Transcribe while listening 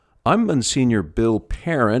I'm Monsignor Bill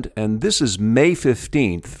Parent, and this is May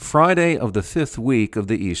 15th, Friday of the fifth week of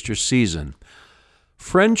the Easter season.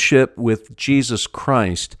 Friendship with Jesus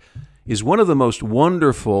Christ is one of the most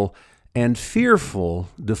wonderful and fearful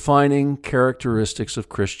defining characteristics of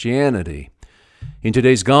Christianity. In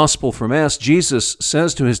today's Gospel from Mass, Jesus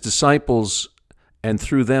says to his disciples, and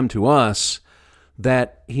through them to us,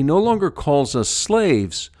 that he no longer calls us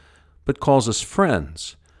slaves, but calls us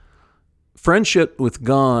friends. Friendship with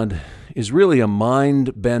God is really a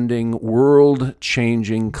mind-bending,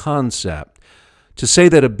 world-changing concept. To say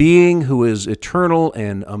that a being who is eternal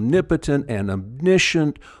and omnipotent and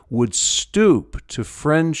omniscient would stoop to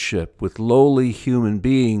friendship with lowly human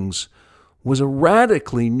beings was a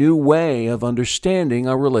radically new way of understanding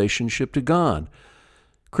our relationship to God.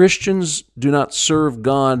 Christians do not serve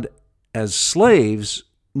God as slaves,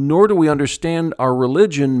 nor do we understand our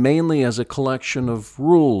religion mainly as a collection of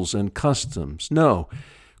rules and customs. No,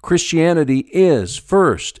 Christianity is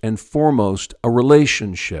first and foremost a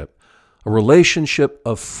relationship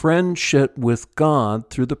of friendship with God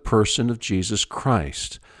through the person of Jesus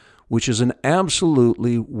Christ, which is an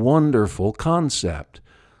absolutely wonderful concept.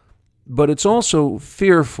 But it's also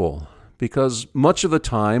fearful because much of the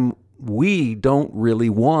time we don't really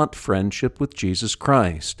want friendship with Jesus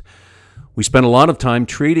Christ. We spend a lot of time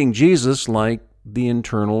treating Jesus like the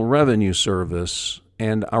Internal Revenue Service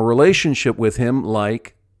and our relationship with him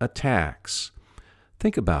like a tax.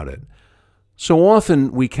 Think about it. So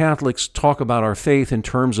often we Catholics talk about our faith in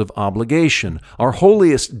terms of obligation. Our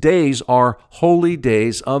holiest days are holy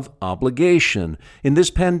days of obligation. In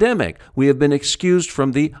this pandemic, we have been excused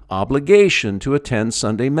from the obligation to attend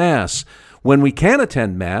Sunday Mass. When we can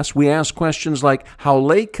attend Mass, we ask questions like, how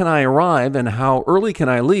late can I arrive and how early can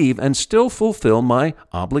I leave and still fulfill my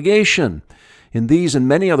obligation? In these and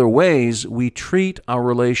many other ways, we treat our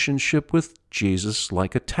relationship with Jesus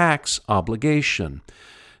like a tax obligation.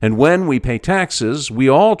 And when we pay taxes, we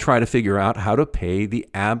all try to figure out how to pay the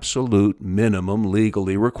absolute minimum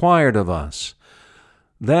legally required of us.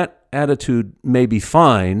 That attitude may be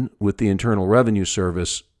fine with the Internal Revenue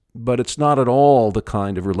Service, but it's not at all the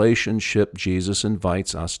kind of relationship Jesus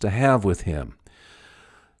invites us to have with him.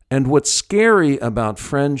 And what's scary about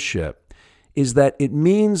friendship is that it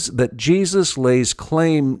means that Jesus lays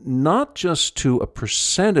claim not just to a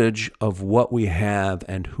percentage of what we have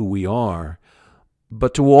and who we are,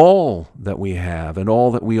 but to all that we have and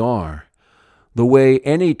all that we are, the way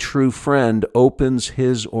any true friend opens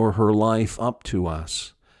his or her life up to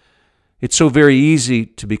us. It's so very easy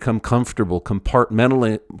to become comfortable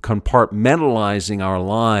compartmentalizing our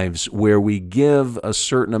lives where we give a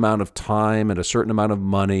certain amount of time and a certain amount of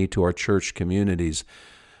money to our church communities,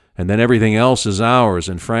 and then everything else is ours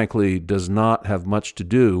and frankly does not have much to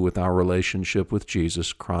do with our relationship with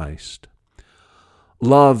Jesus Christ.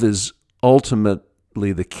 Love is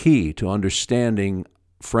ultimately the key to understanding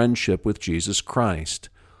friendship with Jesus Christ.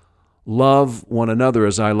 Love one another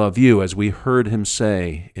as I love you, as we heard him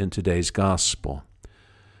say in today's gospel.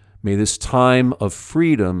 May this time of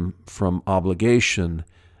freedom from obligation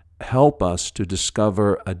help us to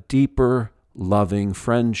discover a deeper, loving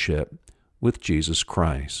friendship with Jesus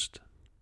Christ.